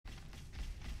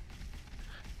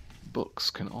books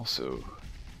can also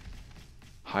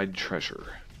hide treasure.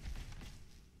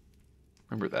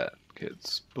 Remember that,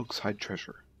 kids. Books hide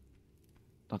treasure.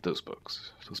 Not those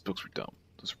books. Those books were dumb.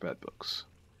 Those are bad books.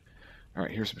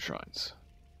 Alright, here's some shrines.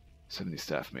 70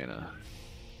 staff mana.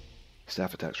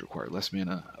 Staff attacks require less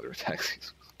mana. Other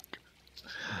attacks.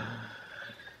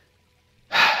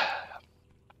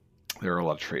 There are a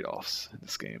lot of trade-offs in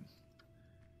this game.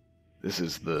 This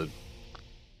is the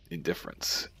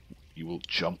indifference. You will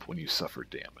jump when you suffer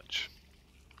damage.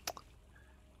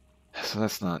 So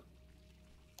that's not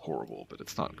horrible, but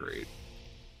it's not great.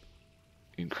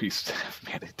 Increased staff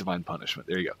mana, divine punishment.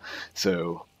 There you go.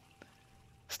 So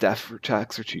staff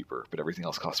attacks are cheaper, but everything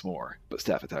else costs more. But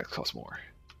staff attacks cost more.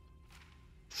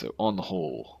 So on the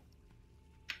whole,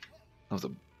 that was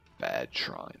a bad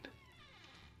shrine.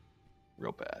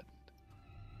 Real bad.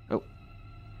 Oh,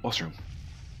 washroom.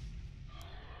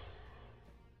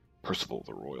 Percival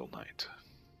the Royal Knight.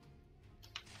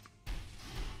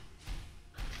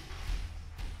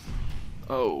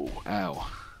 Oh, ow.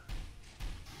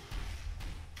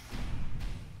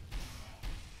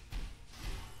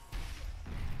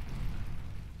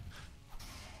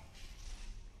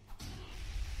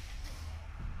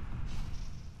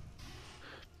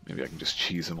 Maybe I can just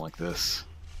cheese him like this.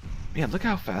 Man, look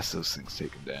how fast those things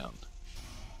take him down.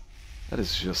 That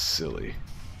is just silly.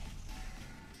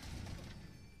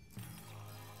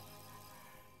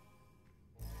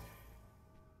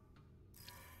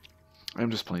 I'm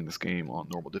just playing this game on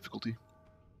normal difficulty.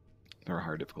 There are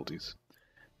higher difficulties.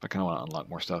 If I kind of want to unlock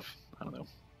more stuff, I don't know.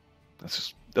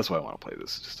 That's why I want to play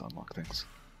this, just to unlock things.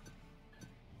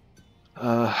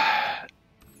 I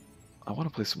want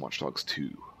to play some Watch Dogs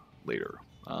 2 later.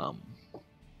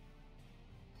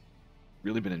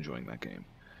 Really been enjoying that game,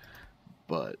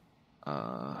 but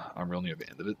I'm real near the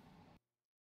end of it.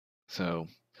 So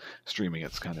streaming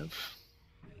it's kind of...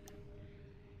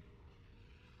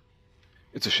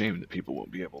 It's a shame that people won't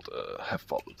be able to have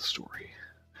followed the story,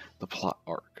 the plot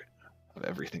arc of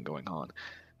everything going on.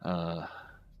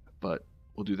 But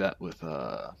we'll do that with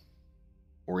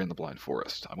Ori and the Blind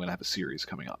Forest. I'm going to have a series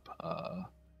coming up.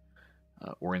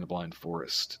 Ori and the Blind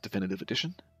Forest Definitive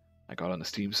Edition. I got on a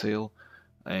Steam sale,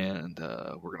 and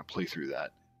we're going to play through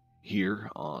that here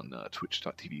on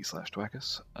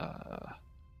twitch.tv/Dwackus. I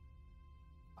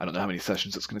don't know how many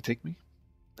sessions it's going to take me.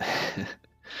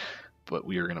 But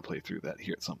we are going to play through that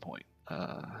here at some point.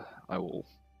 I will,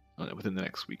 I don't know, within the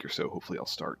next week or so. Hopefully, I'll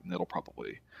start, and I'll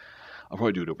probably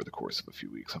do it over the course of a few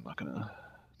weeks. I'm not gonna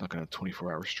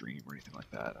 24-hour stream or anything like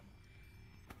that.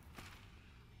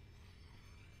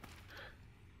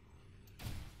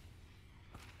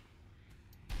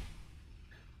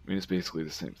 I mean, it's basically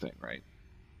the same thing, right?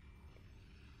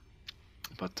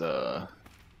 But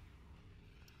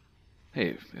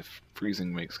hey, if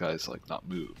freezing makes guys like not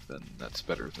move, then that's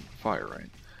better than fire, right?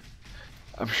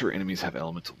 I'm sure enemies have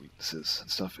elemental weaknesses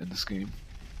and stuff in this game,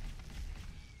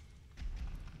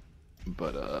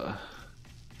 but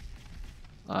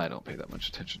I don't pay that much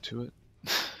attention to it.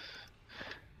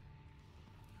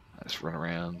 I just run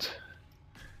around.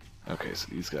 Okay, so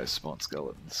these guys spawn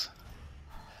skeletons.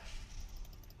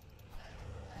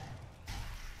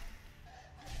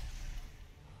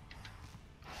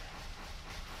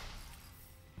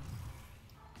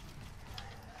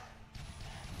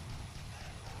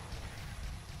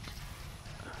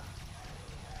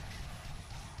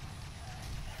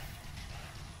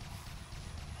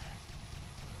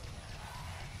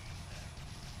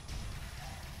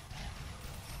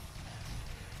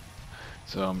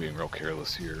 So I'm being real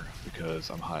careless here because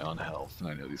I'm high on health, and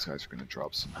I know these guys are going to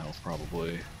drop some health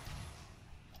probably.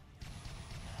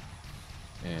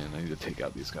 And I need to take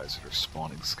out these guys that are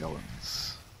spawning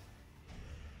skeletons.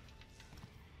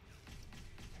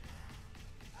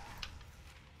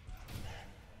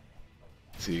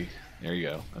 See, there you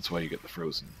go. That's why you get the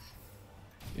frozen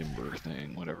ember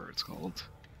thing, whatever it's called.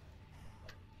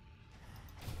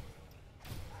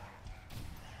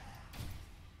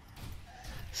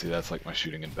 See, that's like my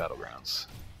shooting in Battlegrounds.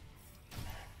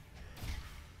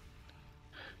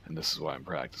 And this is why I'm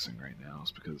practicing right now,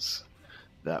 is because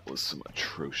that was some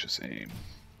atrocious aim.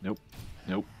 Nope.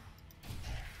 Nope.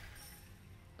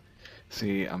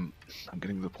 See, I'm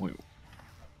getting to the point,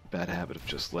 bad habit of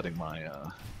just letting my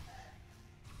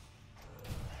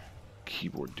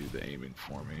keyboard do the aiming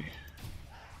for me.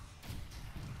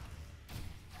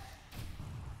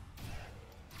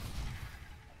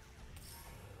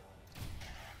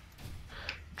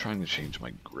 Trying to change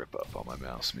my grip up on my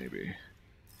mouse, maybe.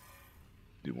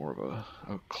 Do more of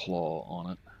a claw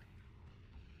on it.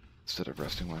 Instead of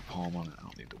resting my palm on it. I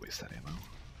don't need to waste that ammo.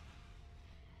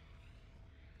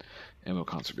 Ammo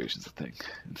conservation is a thing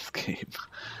in this game.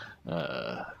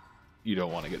 You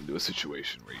don't want to get into a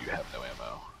situation where you have no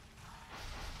ammo.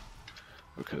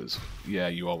 Because, yeah,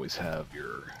 you always have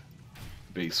your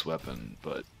base weapon,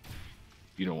 but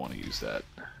you don't want to use that.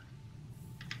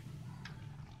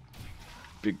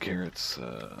 Big carrots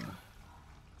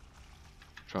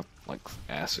drop, like,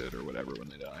 acid or whatever when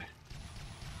they die.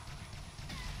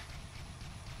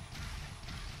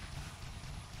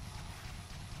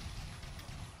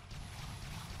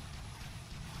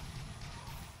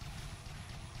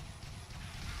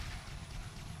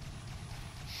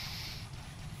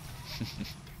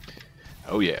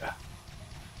 Oh yeah.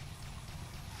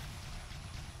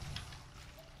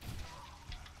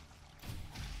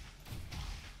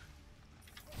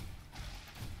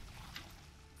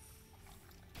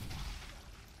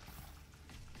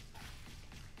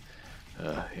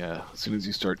 Yeah, as soon as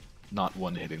you start not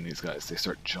one-hitting these guys, they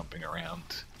start jumping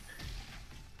around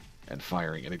and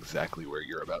firing at exactly where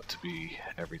you're about to be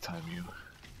every time you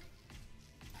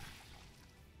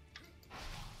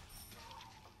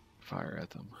fire at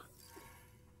them.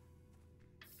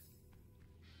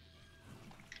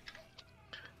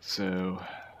 So,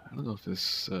 I don't know if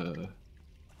this, if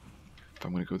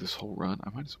I'm going to go this whole run. I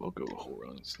might as well go a whole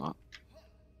run. It's not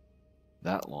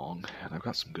that long, and I've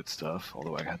got some good stuff,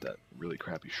 although I had that really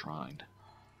crappy shrine.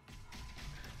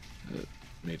 It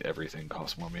made everything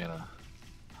cost more mana.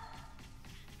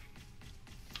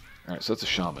 Alright, so that's a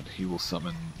shaman. He will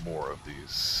summon more of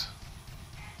these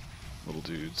little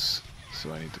dudes,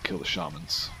 so I need to kill the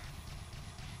shamans.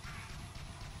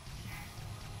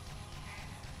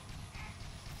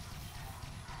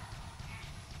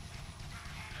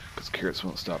 Because carrots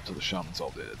won't stop till the shaman's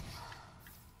all dead.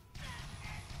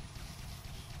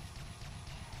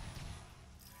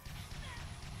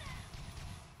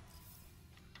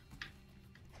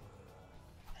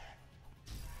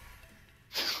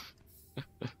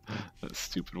 That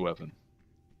stupid weapon.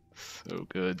 So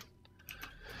good.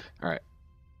 Alright.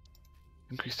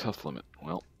 Increased health limit.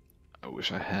 Well, I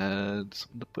wish I had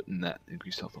something to put in that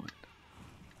increased health limit.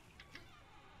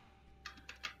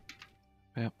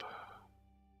 Yep.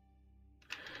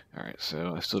 Alright,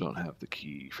 so I still don't have the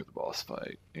key for the boss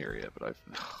fight area, but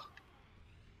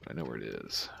I know where it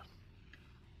is.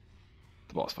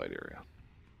 The boss fight area.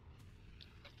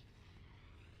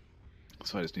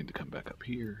 So I just need to come back up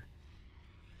here,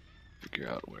 figure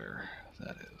out where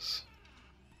that is.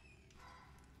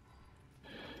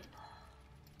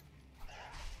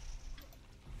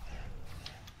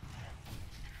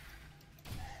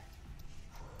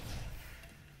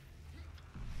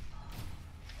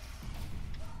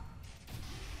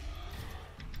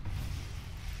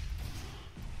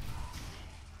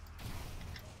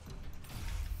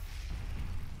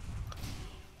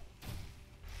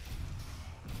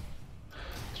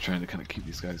 Trying to kind of keep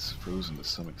these guys frozen to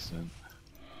some extent.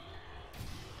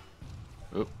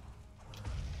 Oh.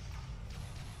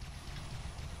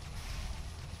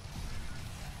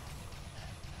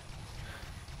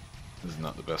 This is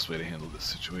not the best way to handle this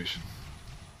situation.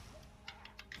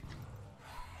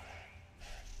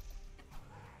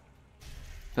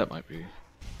 That might be.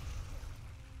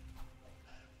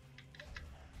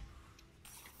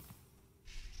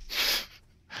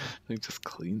 Thing just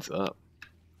cleans up.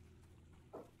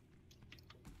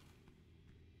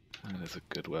 That is a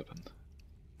good weapon.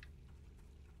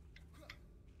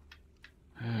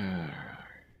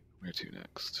 Where to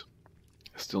next?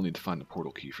 I still need to find the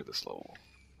portal key for this level.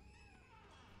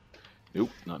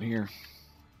 Nope, not here.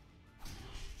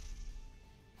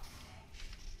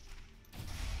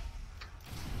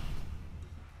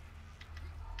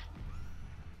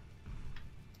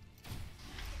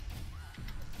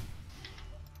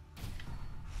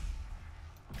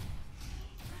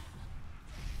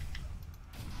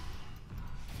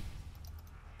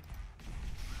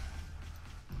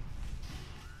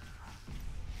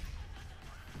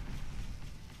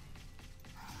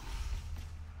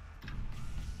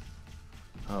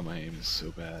 Oh, my aim is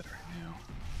so bad right now.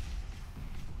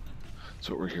 That's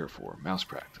what we're here for. Mouse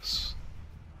practice.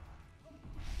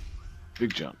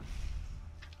 Big jump.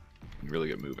 You really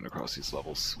get moving across these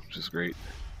levels, which is great.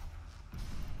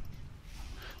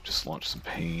 Just launch some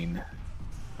pain.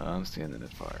 I'm standing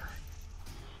at fire.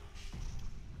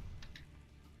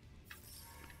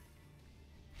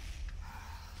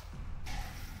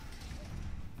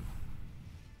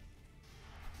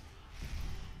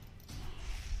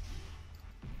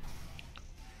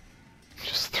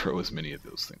 Throw as many of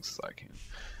those things as I can.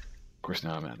 Of course,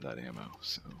 now I'm out of that ammo,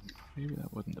 so maybe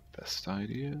that wasn't the best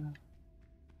idea.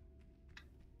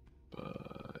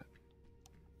 But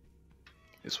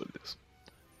it's what it is.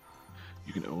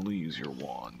 You can only use your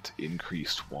wand.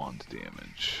 Increased wand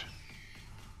damage.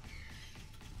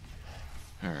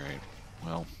 Alright,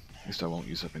 well, at least I won't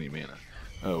use up any mana.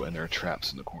 Oh, and there are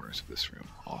traps in the corners of this room.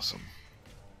 Awesome.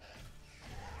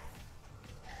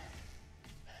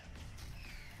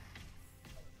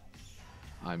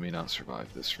 I may not survive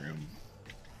this room.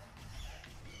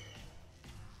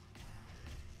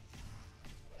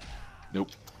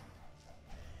 Nope.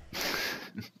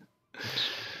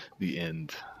 The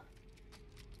end.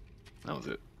 That was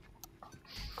it.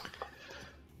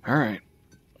 Alright.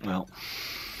 Well.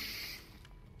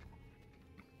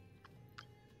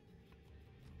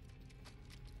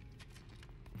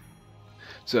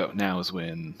 So now is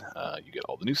when you get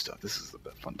all the new stuff. This is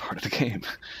the fun part of the game.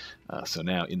 So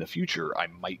now in the future, I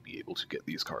might be able to get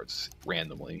these cards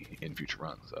randomly in future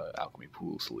runs. Alchemy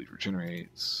Pool slowly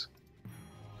regenerates.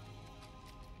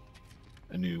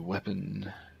 A new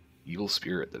weapon. Evil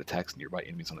Spirit that attacks nearby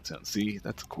enemies on its own. See,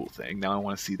 that's a cool thing. Now I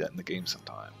want to see that in the game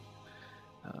sometime.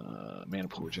 Mana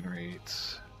Pool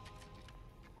regenerates.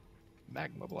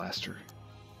 Magma Blaster.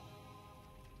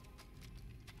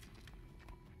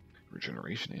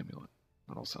 Regeneration Amulet.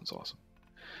 That all sounds awesome.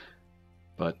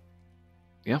 But,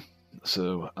 yeah.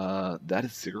 So, that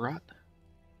is Ziggurat.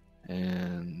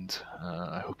 And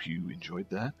I hope you enjoyed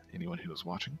that. Anyone who was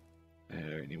watching.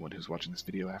 Anyone who's watching this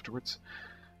video afterwards.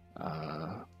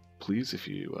 Please, if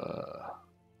you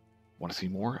want to see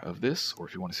more of this, or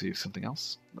if you want to see something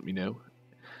else, let me know.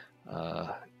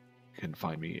 You can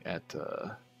find me at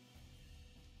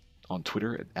on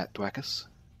Twitter at Dwackus.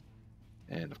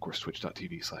 And, of course,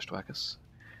 twitch.tv/Dwackus.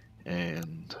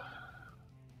 And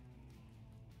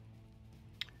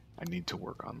I need to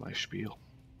work on my spiel.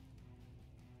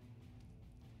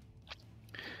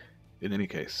 In any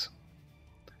case,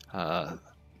 I'm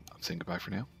saying goodbye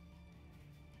for now.